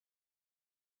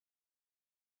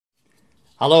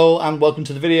Hello and welcome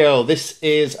to the video. This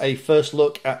is a first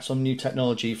look at some new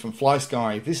technology from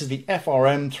FlySky. This is the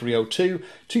FRM302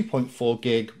 2.4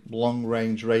 gig long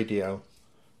range radio.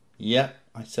 Yep,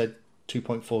 I said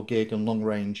 2.4 gig and long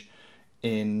range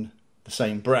in the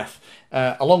same breath.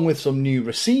 Along with some new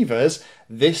receivers,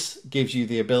 this gives you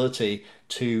the ability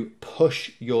to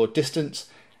push your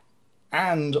distance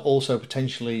and also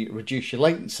potentially reduce your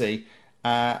latency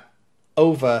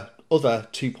over other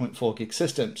 2.4 gig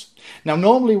systems. Now,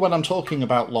 normally when I'm talking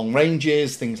about long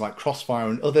ranges, things like Crossfire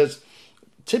and others,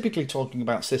 typically talking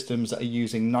about systems that are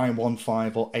using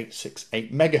 915 or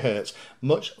 868 megahertz,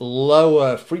 much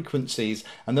lower frequencies,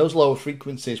 and those lower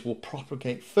frequencies will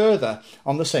propagate further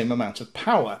on the same amount of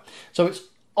power. So it's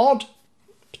odd,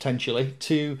 potentially,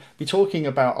 to be talking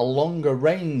about a longer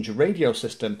range radio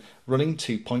system running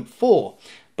 2.4.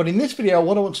 But in this video,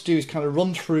 what I want to do is kind of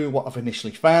run through what I've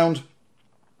initially found.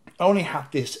 I only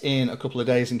had this in a couple of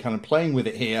days and kind of playing with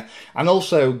it here, and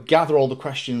also gather all the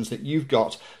questions that you've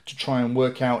got to try and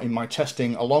work out in my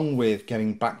testing, along with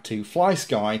getting back to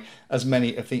FlySky as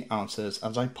many of the answers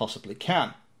as I possibly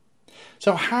can.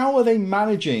 So how are they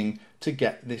managing to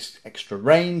get this extra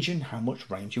range, and how much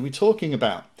range are we talking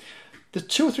about? There's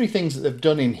two or three things that they've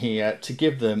done in here to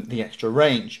give them the extra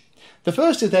range. The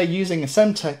first is they're using a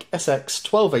Semtech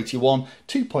SX1281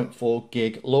 2.4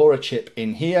 gig LoRa chip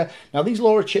in here. Now, these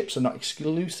LoRa chips are not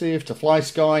exclusive to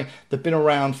FlySky. They've been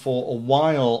around for a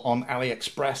while on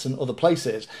AliExpress and other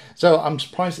places. So I'm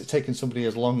surprised it's taken somebody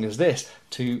as long as this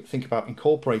to think about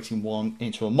incorporating one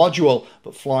into a module,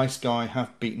 but FlySky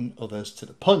have beaten others to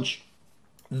the punch.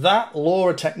 That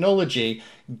LoRa technology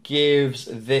gives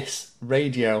this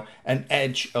radio an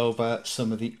edge over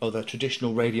some of the other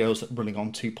traditional radios that are running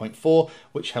on 2.4,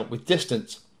 which help with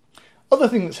distance. Other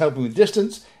thing that's helping with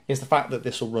distance is the fact that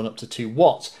this will run up to 2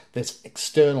 watts. There's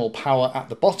external power at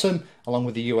the bottom, along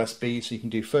with the USB, so you can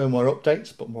do firmware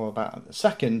updates, but more about that in a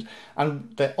second.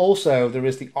 And there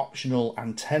is the optional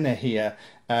antenna here.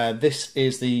 This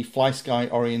is the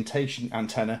FlySky orientation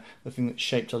antenna, the thing that's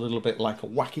shaped a little bit like a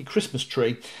wacky Christmas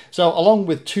tree. So along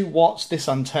with 2 watts, this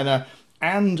antenna,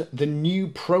 and the new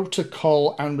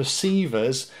protocol and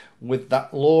receivers with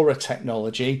that LoRa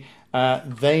technology,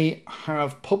 FlySky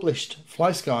have published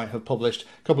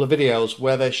a couple of videos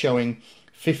where they're showing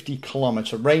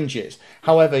 50-kilometer ranges.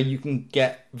 However, you can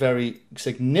get very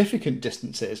significant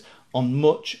distances on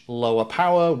much lower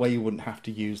power where you wouldn't have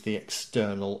to use the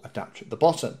external adapter at the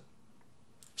bottom.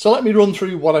 So let me run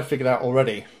through what I figured out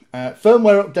already.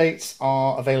 Firmware updates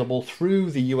are available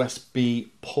through the USB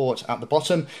port at the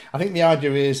bottom. I think the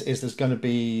idea is there's going to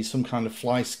be some kind of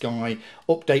FlySky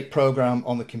update program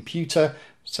on the computer.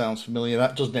 Sounds familiar,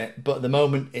 that, doesn't it? But at the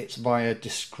moment it's via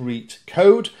discrete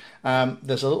code.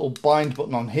 There's a little bind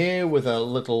button on here with a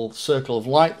little circle of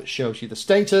light that shows you the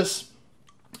status.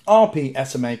 RP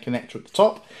SMA connector at the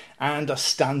top, and a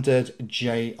standard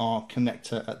JR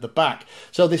connector at the back.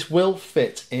 So this will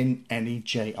fit in any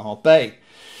JR bay.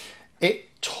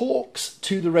 It talks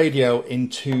to the radio in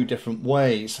 2 different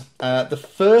ways. The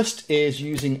first is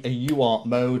using a Uart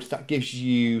mode that gives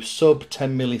you sub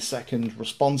 10 millisecond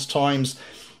response times.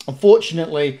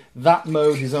 Unfortunately, that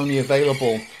mode is only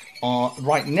available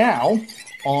right now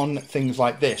on things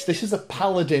like this. This is a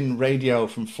Paladin radio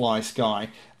from FlySky.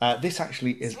 This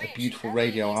actually is a beautiful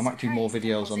radio. I'm actually more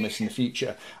videos on this in the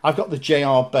future. I've got the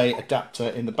JR Bay adapter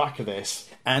in the back of this,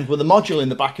 and with a module in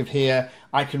the back of here,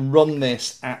 I can run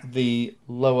this at the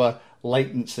lower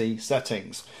latency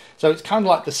settings. So it's kind of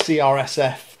like the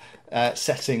CRSF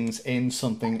settings in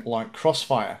something like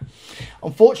Crossfire.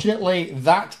 Unfortunately,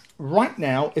 that right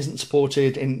now isn't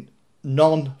supported in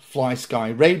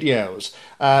non-FlySky radios.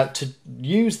 To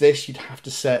use this, you'd have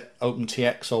to set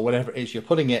OpenTX or whatever it is you're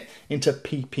putting it into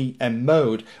PPM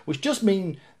mode, which just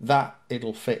means that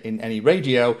it'll fit in any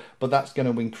radio, but that's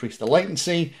going to increase the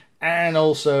latency and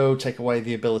also take away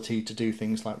the ability to do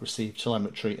things like receive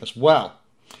telemetry as well.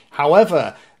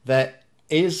 However, there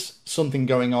is something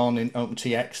going on in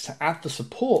OpenTX to add the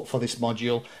support for this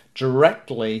module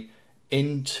directly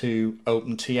into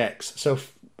OpenTX. So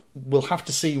we'll have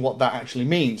to see what that actually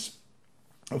means.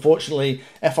 Unfortunately,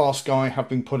 FrSky have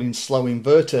been putting slow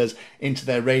inverters into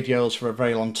their radios for a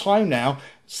very long time now.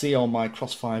 See all my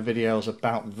Crossfire videos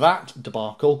about that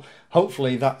debacle.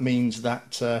 Hopefully that means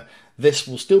that this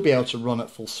will still be able to run at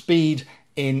full speed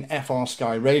in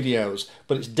FrSky radios,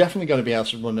 but it's definitely going to be able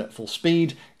to run at full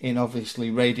speed in obviously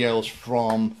radios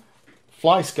from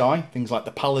FlySky, things like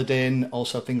the Paladin,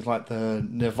 also things like the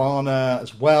Nirvana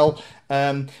as well,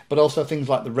 but also things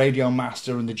like the Radio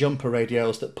Master and the Jumper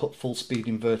radios that put full speed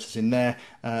inverters in there.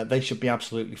 They should be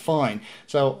absolutely fine.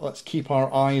 So let's keep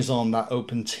our eyes on that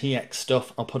OpenTX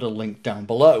stuff. I'll put a link down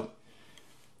below.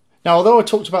 Now, although I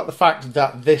talked about the fact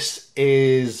that this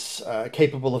is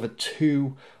capable of a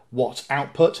 2-watt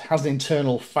output, has an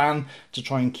internal fan to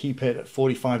try and keep it at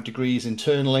 45 degrees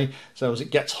internally, so as it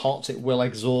gets hot it will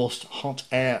exhaust hot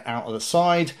air out of the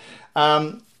side.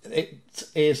 It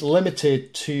is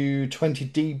limited to 20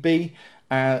 dB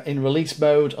in release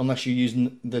mode unless you're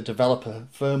using the developer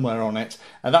firmware on it,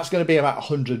 and that's going to be about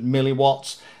 100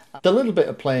 milliwatts. The little bit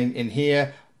of playing in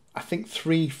here, I think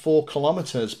 3-4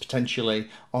 kilometers potentially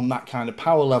on that kind of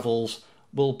power levels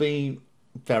will be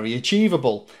very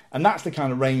achievable, and that's the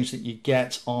kind of range that you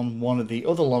get on one of the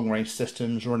other long range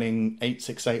systems running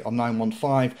 868 or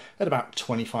 915 at about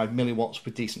 25 milliwatts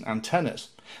with decent antennas.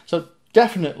 So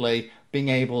definitely being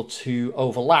able to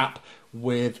overlap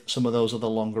with some of those other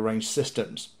longer range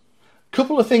systems.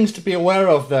 Couple of things to be aware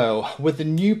of though, with the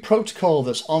new protocol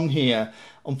that's on here.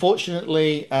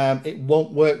 Unfortunately, it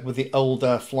won't work with the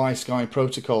older FlySky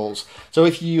protocols. So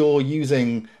if you're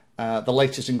using the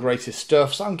latest and greatest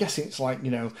stuff, so I'm guessing it's like,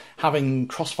 you know, having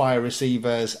Crossfire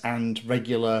receivers and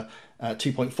regular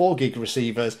 2.4 gig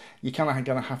receivers, you're kind of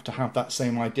going to have that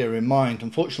same idea in mind.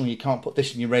 Unfortunately, you can't put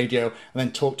this in your radio and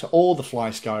then talk to all the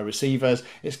FlySky receivers.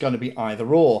 It's going to be either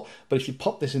or. But if you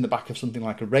pop this in the back of something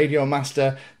like a Radio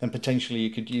Master, then potentially you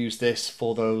could use this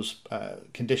for those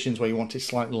conditions where you want it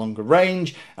slightly longer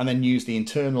range, and then use the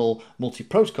internal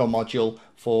multi-protocol module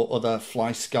for other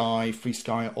FlySky,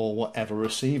 FreeSky, or whatever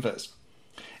receivers.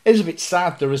 It is a bit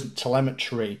sad there isn't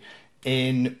telemetry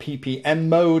in PPM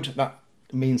mode. That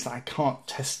means that I can't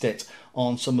test it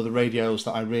on some of the radios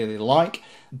that I really like,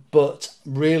 but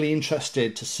really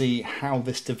interested to see how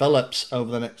this develops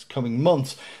over the next coming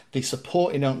months. The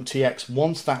support in OpenTX,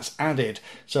 once that's added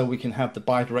so we can have the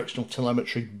bidirectional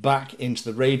telemetry back into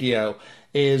the radio,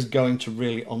 is going to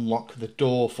really unlock the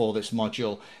door for this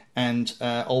module. And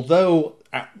although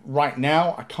right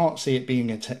now I can't see it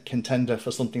being a contender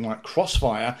for something like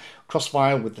Crossfire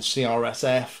with the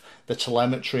CRSF, the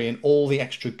telemetry and all the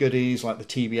extra goodies like the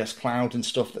TBS cloud and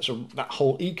stuff, that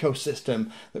whole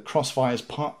ecosystem that Crossfire is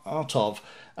part of,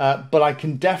 but I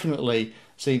can definitely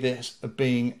see this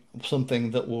being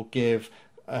something that will give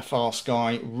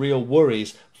FRSky real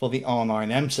worries for the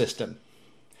R9M system.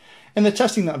 In the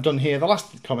testing that I've done here, the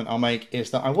last comment I'll make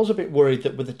is that I was a bit worried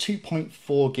that with a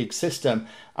 2.4 gig system,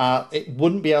 it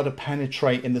wouldn't be able to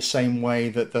penetrate in the same way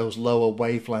that those lower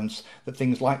wavelengths that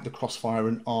things like the Crossfire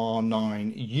and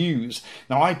R9 use.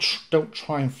 Now, I don't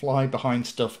try and fly behind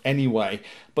stuff anyway,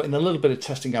 but in the little bit of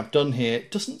testing I've done here,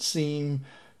 it doesn't seem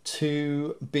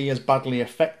to be as badly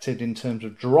affected in terms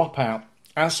of dropout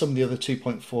as some of the other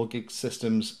 2.4 gig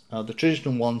systems, the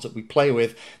traditional ones that we play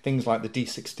with, things like the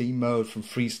D16 mode from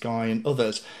FreeSky and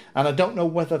others. And I don't know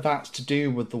whether that's to do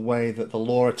with the way that the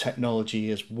LoRa technology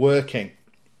is working.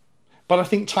 But I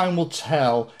think time will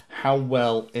tell how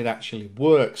well it actually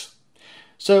works.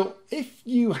 So if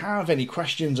you have any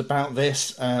questions about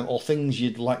this or things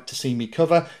you'd like to see me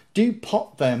cover, do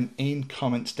pop them in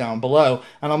comments down below,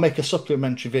 and I'll make a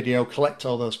supplementary video, collect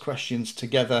all those questions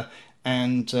together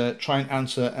and try and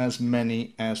answer as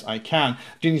many as I can. I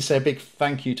do need to say a big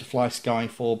thank you to FlySky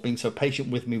for being so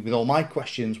patient with me with all my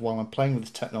questions while I'm playing with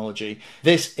this technology.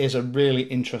 This is a really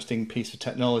interesting piece of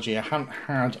technology. I haven't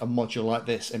had a module like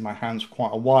this in my hands for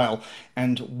quite a while,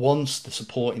 and once the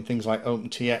support in things like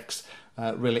OpenTX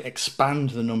really expand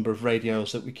the number of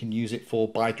radios that we can use it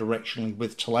for bidirectionally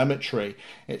with telemetry,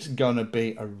 it's going to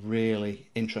be a really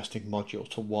interesting module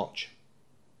to watch.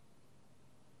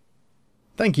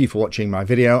 Thank you for watching my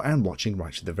video and watching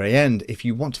right to the very end. If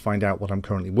you want to find out what I'm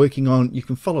currently working on, you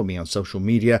can follow me on social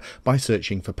media by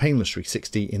searching for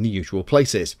Painless360 in the usual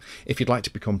places. If you'd like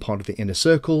to become part of the inner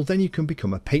circle, then you can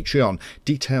become a Patreon.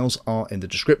 Details are in the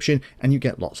description and you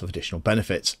get lots of additional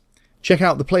benefits. Check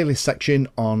out the playlist section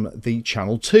on the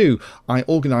channel too. I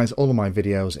organise all of my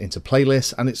videos into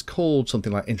playlists, and it's called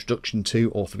something like Introduction to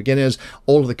or for Beginners.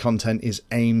 All of the content is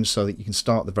aimed so that you can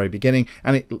start at the very beginning,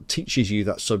 and it teaches you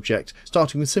that subject,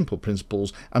 starting with simple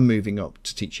principles and moving up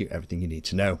to teach you everything you need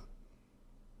to know.